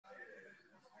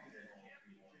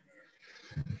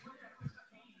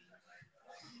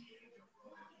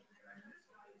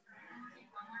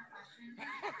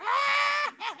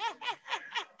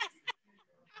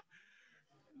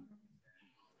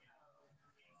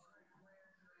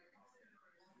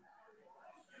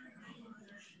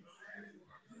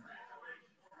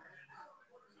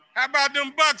How about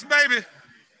them Bucs, baby?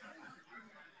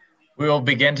 We will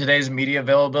begin today's media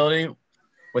availability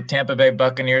with Tampa Bay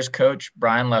Buccaneers coach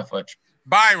Byron Leftwich.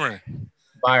 Byron,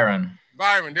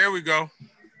 there we go.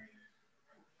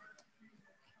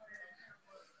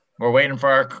 We're waiting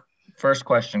for our first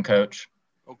question, Coach.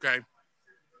 Okay.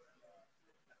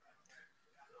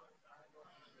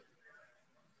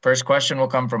 First question will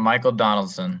come from Michael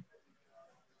Donaldson.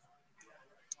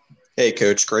 Hey,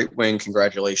 Coach. Great win.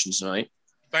 Congratulations tonight.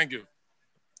 Thank you.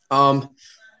 Going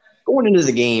into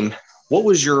the game, what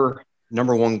was your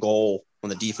number one goal on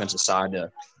the defensive side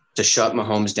to shut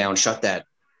Mahomes down, shut that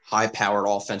high-powered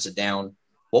offensive down?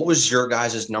 What was your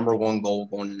guys' number one goal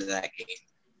going into that game?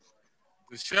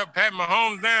 To shut Pat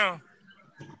Mahomes down?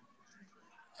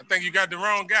 I think you got the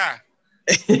wrong guy.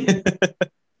 I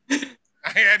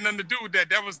ain't had nothing to do with that.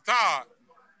 That was Todd.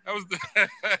 That was the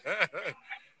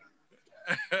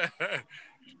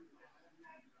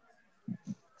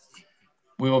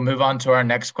We will move on to our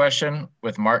next question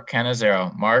with Mark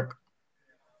Cannizzaro. Mark.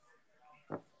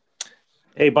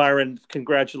 Hey, Byron.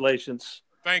 Congratulations.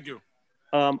 Thank you.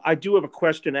 I do have a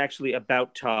question actually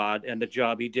about Todd and the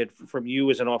job he did from you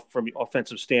as from the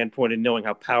offensive standpoint and knowing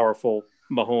how powerful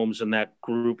Mahomes and that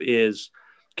group is.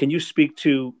 Can you speak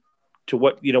to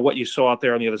what you saw out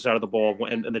there on the other side of the ball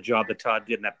and the job that Todd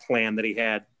did and that plan that he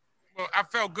had? Well, I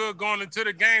felt good going into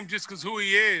the game just because who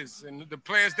he is and the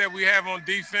players that we have on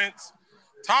defense.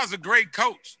 Todd's a great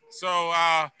coach. So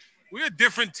we're a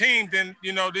different team than,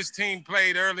 this team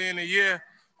played early in the year,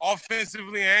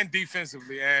 offensively and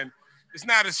defensively. And it's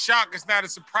not a shock. It's not a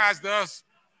surprise to us.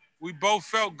 We both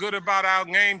felt good about our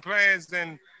game plans,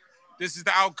 and this is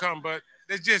the outcome. But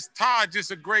it's just Todd, just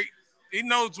a great – he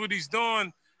knows what he's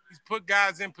doing. He's put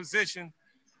guys in position,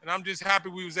 and I'm just happy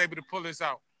we was able to pull this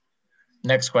out.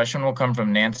 Next question will come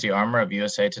from Nancy Armour of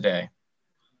USA Today.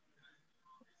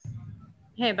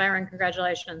 Hey, Byron,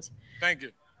 congratulations. Thank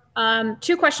you.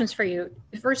 2 questions for you.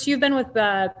 First, you've been with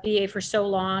BA for so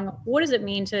long. What does it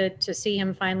mean to see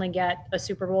him finally get a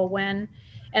Super Bowl win?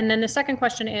 And then the second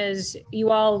question is,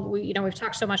 we've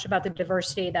talked so much about the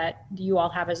diversity that you all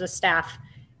have as a staff.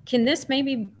 Can this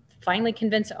maybe finally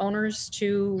convince owners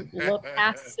to look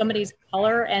past somebody's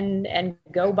color and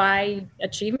go by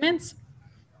achievements?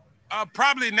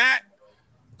 Probably not,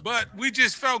 but we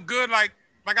just felt good. Like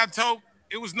I told,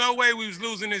 it was no way we was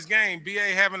losing this game.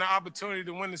 BA having the opportunity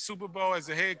to win the Super Bowl as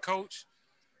a head coach.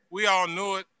 We all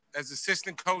knew it as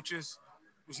assistant coaches.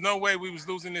 There was no way we was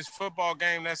losing this football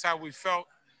game. That's how we felt.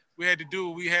 We had to do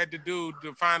what we had to do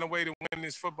to find a way to win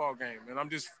this football game. And I'm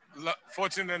just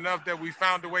fortunate enough that we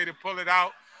found a way to pull it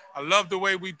out. I love the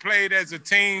way we played as a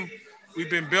team. We've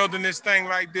been building this thing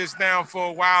like this now for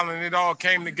a while, and it all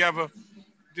came together.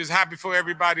 Just happy for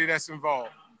everybody that's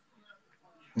involved.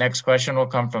 Next question will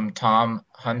come from Tom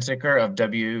Hunziker of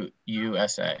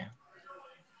WUSA.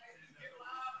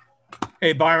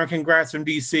 Hey, Byron, congrats from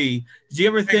DC. Did you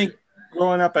ever think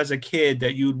growing up as a kid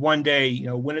that you'd one day,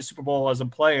 win a Super Bowl as a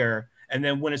player and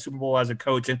then win a Super Bowl as a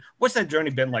coach? And what's that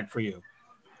journey been like for you?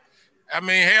 I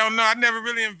mean, hell no, I never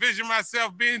really envisioned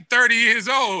myself being 30 years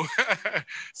old.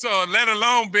 So let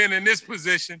alone being in this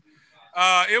position.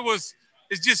 It's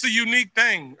just a unique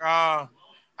thing.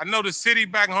 I know the city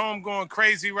back home going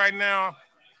crazy right now.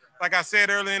 Like I said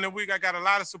earlier in the week, I got a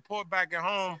lot of support back at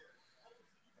home.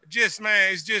 I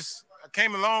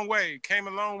came a long way. Came a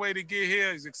long way to get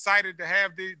here. I was excited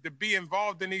to be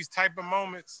involved in these type of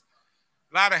moments.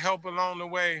 A lot of help along the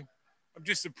way. I'm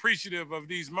just appreciative of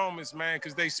these moments, man,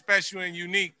 because they special and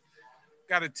unique.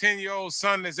 Got a 10-year-old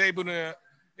son that's able to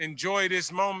enjoy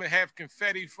this moment, have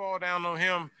confetti fall down on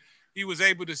him. He was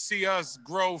able to see us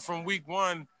grow from week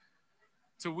 1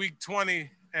 to week 20,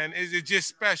 and it's just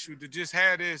special to just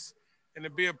have this and to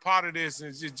be a part of this.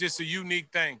 It's just a unique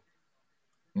thing.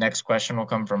 Next question will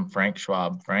come from Frank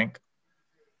Schwab. Frank.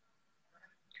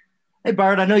 Hey,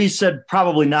 Bart, I know you said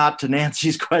probably not to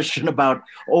Nancy's question about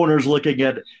owners looking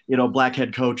at, black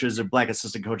head coaches and black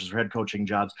assistant coaches for head coaching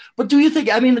jobs. But do you think,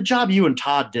 the job you and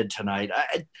Todd did tonight,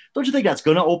 don't you think that's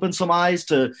going to open some eyes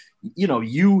to,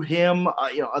 him,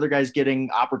 other guys getting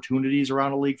opportunities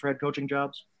around the league for head coaching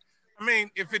jobs?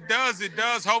 If it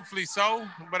does, hopefully so.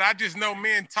 But I just know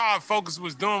me and Todd focus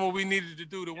was doing what we needed to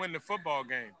do to win the football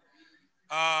game.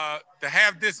 To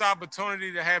have this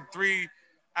opportunity to have 3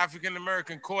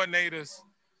 African-American coordinators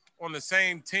on the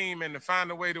same team and to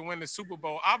find a way to win the Super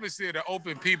Bowl, obviously it'll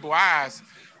open people's eyes,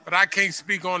 but I can't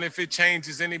speak on if it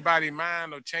changes anybody's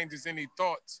mind or changes any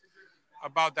thoughts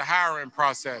about the hiring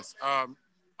process.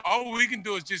 All we can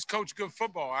do is just coach good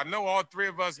football. I know all 3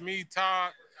 of us, me,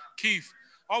 Todd, Keith,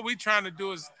 all we trying to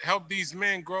do is help these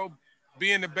men grow,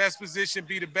 be in the best position,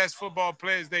 be the best football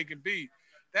players they can be.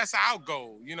 that's our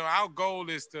goal. You know, our goal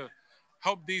is to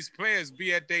help these players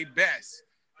be at their best.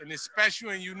 And it's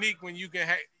special and unique when you can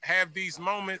have these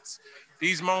moments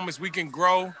we can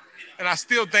grow. And I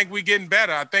still think we're getting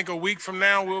better. I think a week from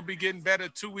now, we'll be getting better.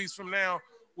 2 weeks from now,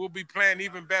 we'll be playing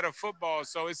even better football.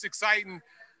 So it's exciting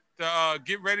to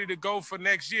get ready to go for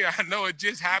next year. I know it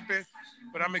just happened,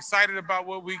 but I'm excited about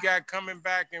what we got coming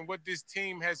back and what this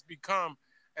team has become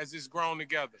as it's grown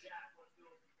together.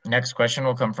 Next question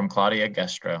will come from Claudia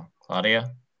Gestro.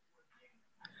 Claudia?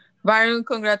 Byron,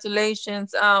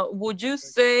 congratulations. Would you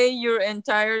say your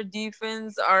entire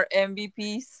defense are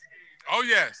MVPs? Oh,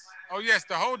 yes. Oh, yes.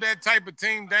 To hold that type of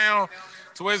team down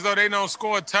to as though they don't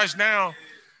score a touchdown.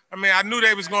 I mean, I knew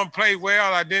they was going to play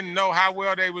well. I didn't know how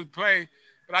well they would play.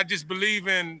 But I just believe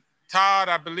in Todd.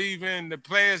 I believe in the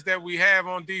players that we have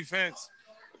on defense.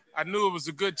 I knew it was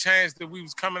a good chance that we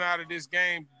was coming out of this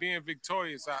game being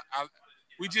victorious.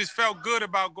 We just felt good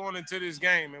about going into this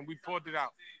game, and we pulled it out.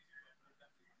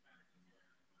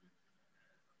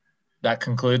 That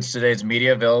concludes today's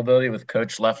media availability with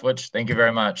Coach Leftwich. Thank you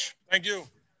very much. Thank you.